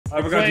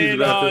We're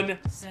playing on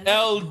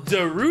El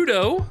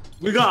Dorado.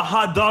 We got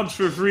hot dogs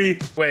for free.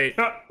 Wait,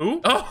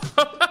 who? Oh,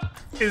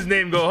 his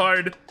name go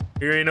hard.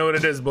 You already know what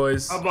it is,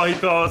 boys. How about he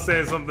thought I was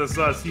saying something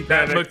sus? He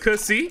That panicked.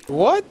 McCussy.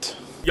 What?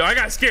 Yo, I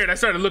got scared. I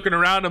started looking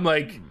around. I'm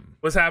like,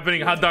 what's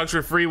happening? Hot dogs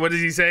for free. What is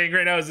he saying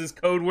right now? Is this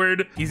code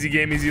word? Easy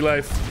game, easy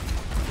life.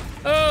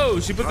 Oh,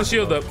 she put the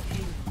shield up.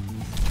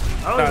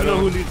 I don't even know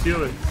who needs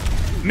healing.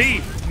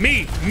 Me,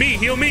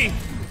 heal me.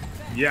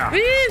 Yeah.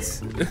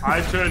 Please.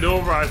 I turned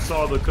over, I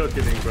saw the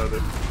cooking, brother.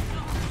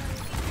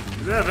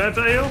 Is that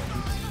anti-heal?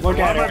 Look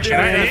at her. Can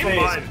I in the aim?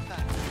 face.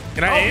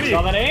 Can I aim?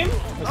 Saw that aim?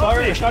 I saw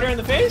her. I shot her in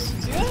the face.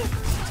 See that?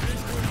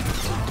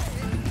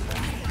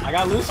 I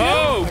got Lucio.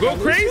 Oh, go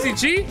crazy,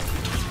 Chi.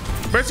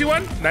 Mercy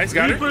one. Nice,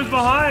 got her. Reaper's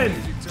behind.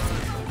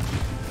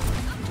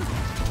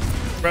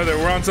 Brother,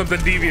 we're on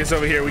something devious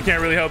over here. We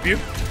can't really help you.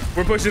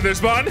 We're pushing their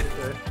spawn. Okay.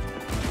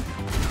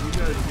 You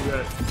guys do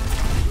that.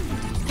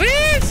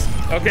 Please.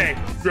 Okay,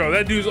 bro,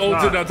 that dude's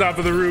ulted on top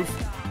of the roof.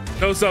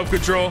 No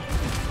self-control.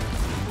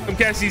 Come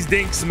catch these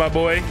dinks, my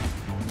boy.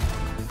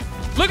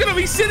 Look at him,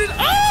 he's sitting.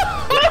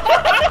 Oh!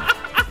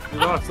 You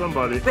got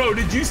somebody. Bro,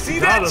 did you see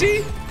that,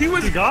 G? He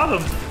got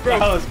him. Bro,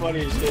 that was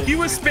funny as shit. He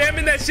was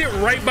spamming that shit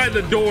right by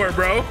the door,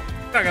 bro.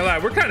 Not gonna lie,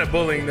 we're kind of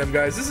bullying them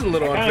guys. This is a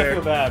little unfair.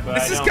 Feel bad, but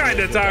this is kind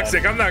of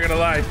toxic. I'm not gonna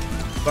lie.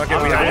 Fuck it,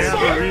 we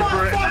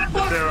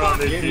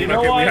You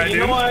know why? You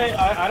know why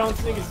I don't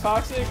think it's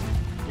toxic?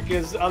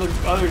 Because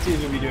other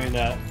teams would be doing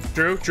that.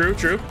 True.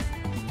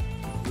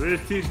 We're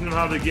just teaching them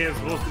how the game's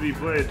supposed to be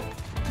played.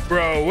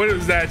 Bro, what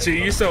is that, Chi?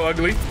 You're so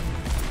ugly.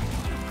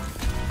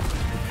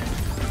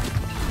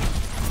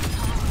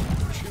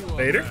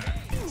 Later.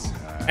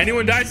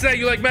 Anyone dies to that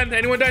you like men?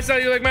 Anyone dies to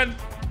that you like men?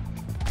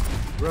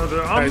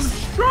 Brother, I'm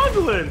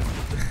struggling.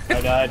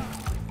 I died.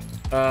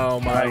 Oh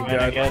my god.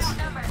 I guess.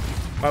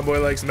 My boy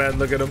likes men.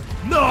 Look at him.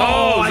 No.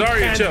 Oh,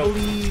 Zarya, chill.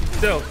 Believe.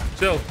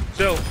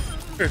 Chill.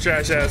 Your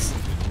trash ass.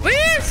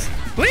 Please.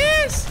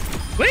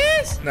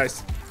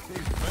 Nice.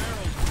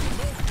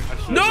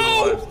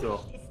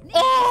 No.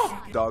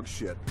 Oh. Dog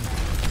shit.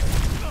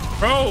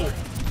 Bro.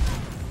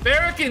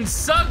 Farrah can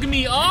sug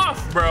me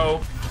off,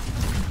 bro.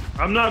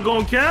 I'm not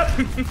going cap.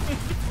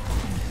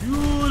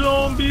 You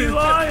don't be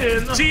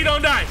lying. Chi,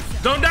 don't die.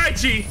 Don't die,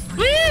 Chi.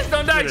 Please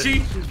don't die, Chi.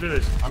 She's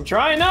finished. I'm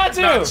trying not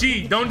to. No,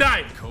 Chi, don't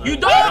die. You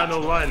don't. I know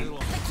line.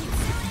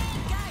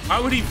 Why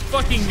would he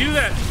fucking do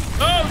that?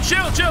 Oh,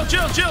 chill.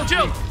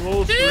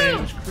 Close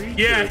range creature.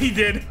 Yeah, he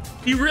did.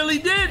 He really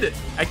did.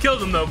 I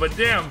killed him though, but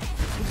damn.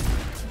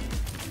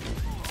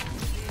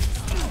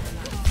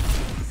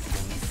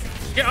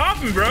 Get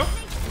off me, bro.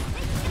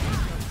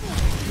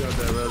 Got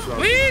that res rock.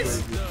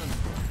 Please.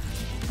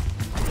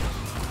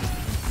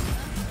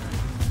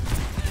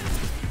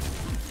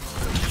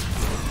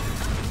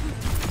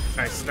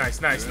 Nice.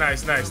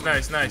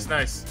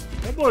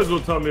 That boys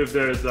will tell me if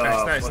there's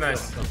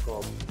Nice.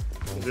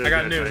 I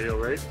got new.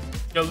 Right?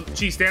 Yo,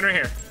 Chi, stand right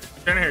here.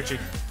 Chi.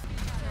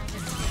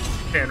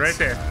 Stand right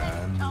there.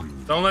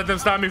 Don't let them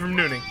stop me from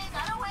nooning.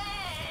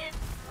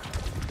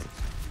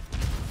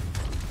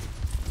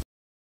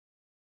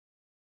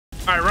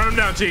 All right, run him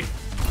down, Chi.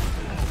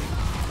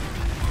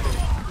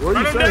 What are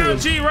Run you him saying? down,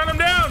 Chi. Run him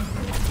down.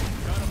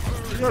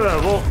 Look at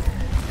that, Wolf.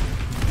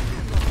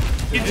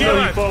 Get You Chi know he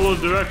alive. follows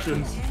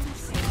directions.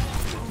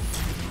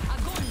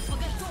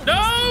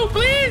 No,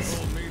 please.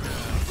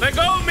 Let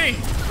go of me.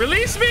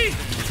 Release me.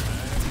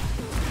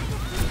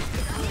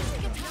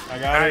 I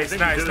got it.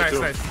 Nice.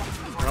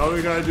 All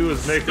we gotta do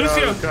is make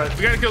Lucio, a cut.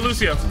 we gotta kill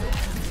Lucio.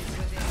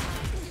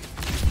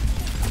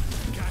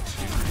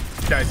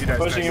 He dies.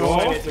 Pushing him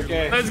away. It's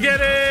okay. Let's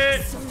get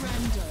it.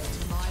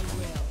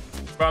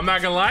 Bro, I'm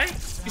not gonna lie.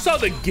 You saw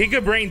the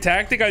Giga Brain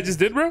tactic I just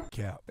did, bro?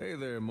 Hey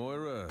there,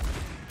 Moira.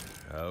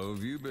 How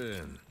have you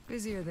been?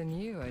 Busier than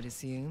you, I'd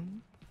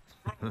assume.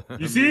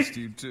 You see? Missed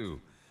you too.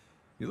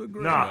 You look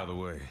great, by the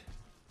way.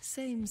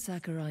 Same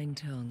saccharine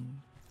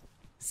tongue.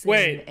 Same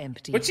Wait,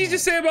 empty what'd she head.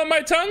 just say about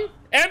my tongue?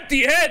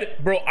 Empty head,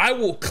 bro. I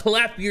will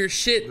clap your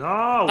shit. No,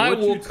 I what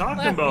will you talking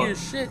clap about? your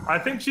shit. I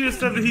think she just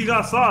said that he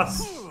got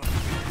sauce.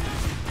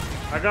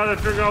 I gotta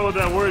figure out what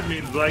that word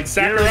means. Like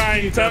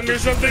Saccharine tongue or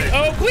something?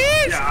 Oh,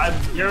 please!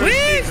 Yeah,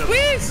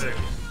 Please!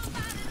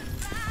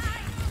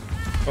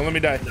 Don't let me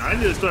die. I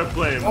need to start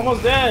playing.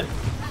 Almost dead.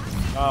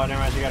 Oh, never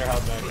mind. She got her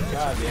health back.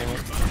 God damn it.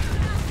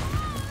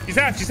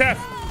 She's half.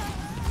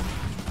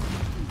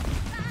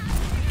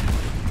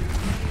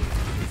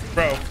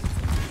 Bro.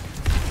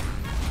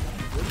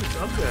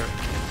 Up there.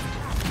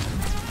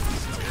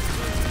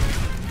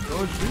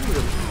 Don't shoot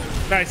him.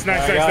 Nice.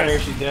 I got her.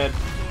 She's dead.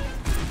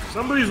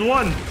 Somebody's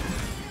won.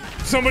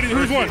 Somebody,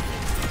 who's won?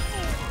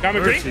 Got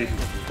McCree? Mercy.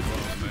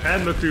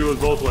 And McCree was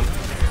both one.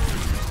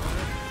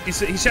 He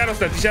shadow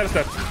stepped.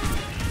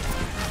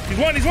 He's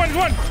won. He's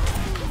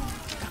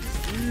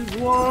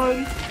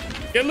won.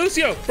 Get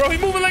Lucio. Bro, he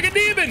moving like a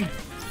demon.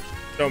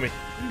 Show me.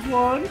 He's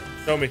won.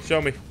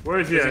 Show me. Where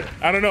is he at?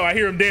 I don't know. I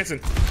hear him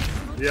dancing.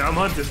 Yeah, I'm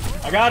hunting.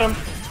 I got him.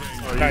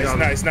 Oh, you got him.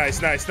 Nice.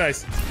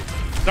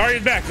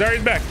 Zarya's back.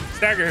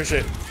 Stagger her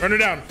shit. Run her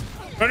down.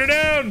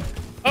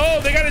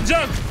 Oh, they got a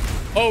junk.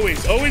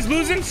 Always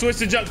losing. Switch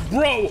to jump,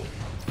 bro.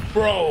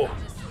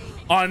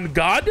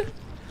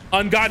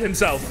 On God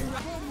himself.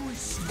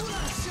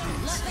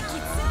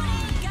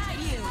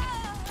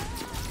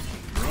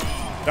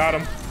 Got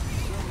him.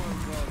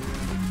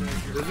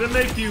 Does it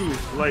make you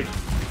like eat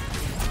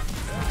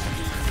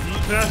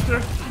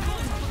faster?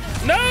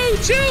 No,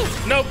 chill.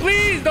 No,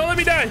 please don't let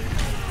me die.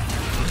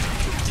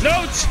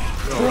 No,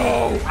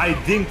 bro. I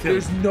dinked him.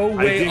 There's no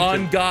way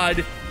on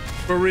God,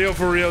 for real,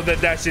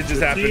 that shit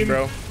just happened,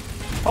 bro.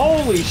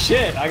 Holy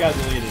shit! I got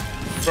deleted.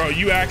 Bro,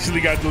 you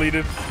actually got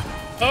deleted.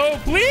 Oh,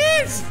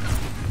 please!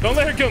 Don't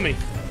let her kill me.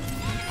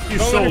 He's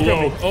Don't so let her kill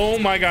low. me. Oh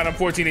my God, I'm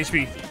 14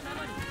 HP.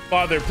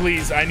 Father,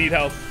 please, I need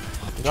help.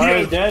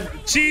 Zarya's dead.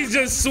 She's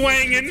just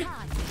swinging.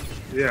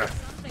 Yeah.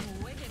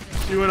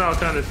 She went out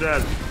kind of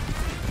sad.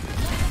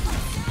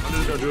 I'm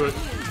just gonna do it.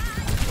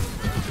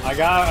 I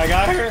got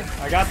her.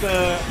 I got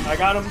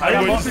him. I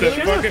got wouldn't both say of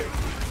them. fuck it.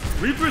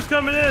 Reaper's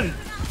coming in.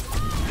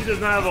 He does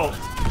not have ult.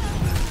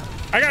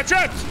 I got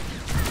trapped.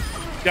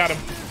 Got him.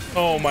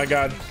 Oh my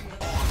God.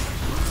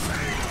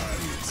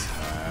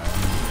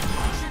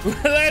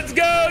 Let's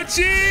go,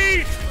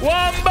 Chi!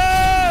 Wombo!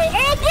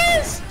 Oh,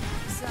 please!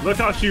 Look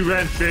how she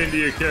ran straight into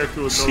your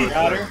character with no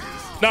Got her.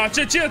 Nah,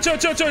 chill. Get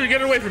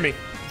it away from me.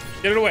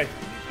 Get it away.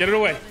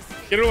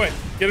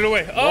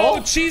 Oh,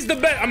 Oh. Chi's the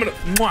best. I'm gonna.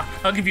 Mwah.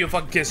 I'll give you a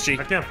fucking kiss, Chi.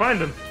 I can't find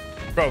him.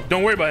 Bro,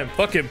 don't worry about him.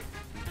 Fuck him.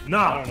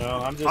 Nah. I don't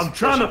know. I'm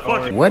trying to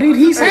fuck him. What did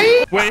he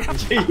say? Wait. I'm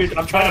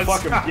trying to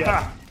fuck him.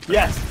 Yes.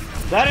 Yes.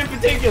 That in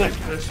particular.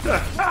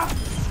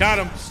 Got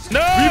him.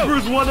 No!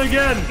 Reaper's won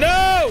again.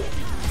 No!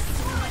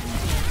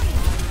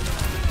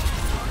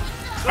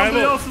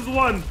 Somebody else has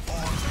won.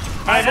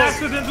 I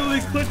accidentally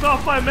clicked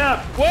off my map.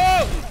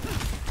 Whoa!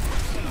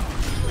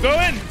 Go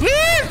in.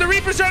 Please! The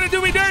Reaper's trying to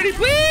do me dirty.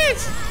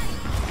 Please!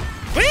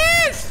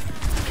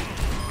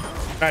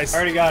 Nice. I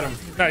already got him.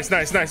 Nice.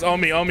 On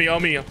me.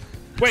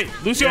 Wait,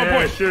 Lucio on Yeah,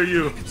 point. sure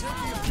you.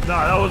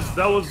 Nah,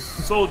 that was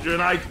Soldier,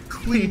 and I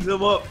cleaned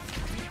him up.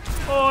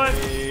 Oh,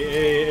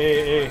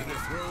 Hey.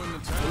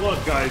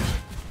 look, guys,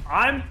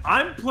 I'm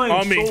playing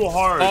On me. so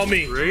hard, On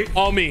me. right?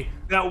 On me.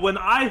 That when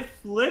I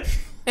flipped,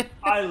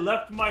 I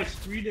left my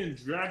screen and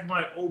dragged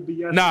my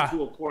OBS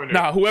into a corner.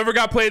 Nah, whoever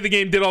got played the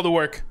game did all the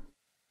work.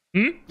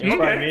 It's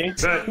by me.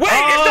 Bet. Wait,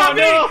 it's not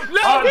me! no.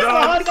 No, Hot it's dog.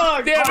 not. Hot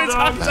dog. Damn, Hot it's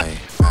dog. hot dog.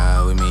 Like,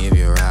 ride with me if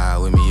you ride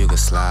with me, you can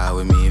slide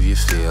with me if you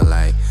feel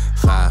like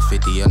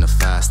 550 on the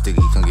 5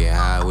 sticky, come get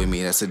high with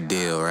me, that's a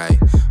deal, right?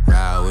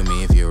 Ride with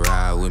me if you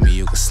ride with me,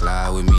 you can slide with me.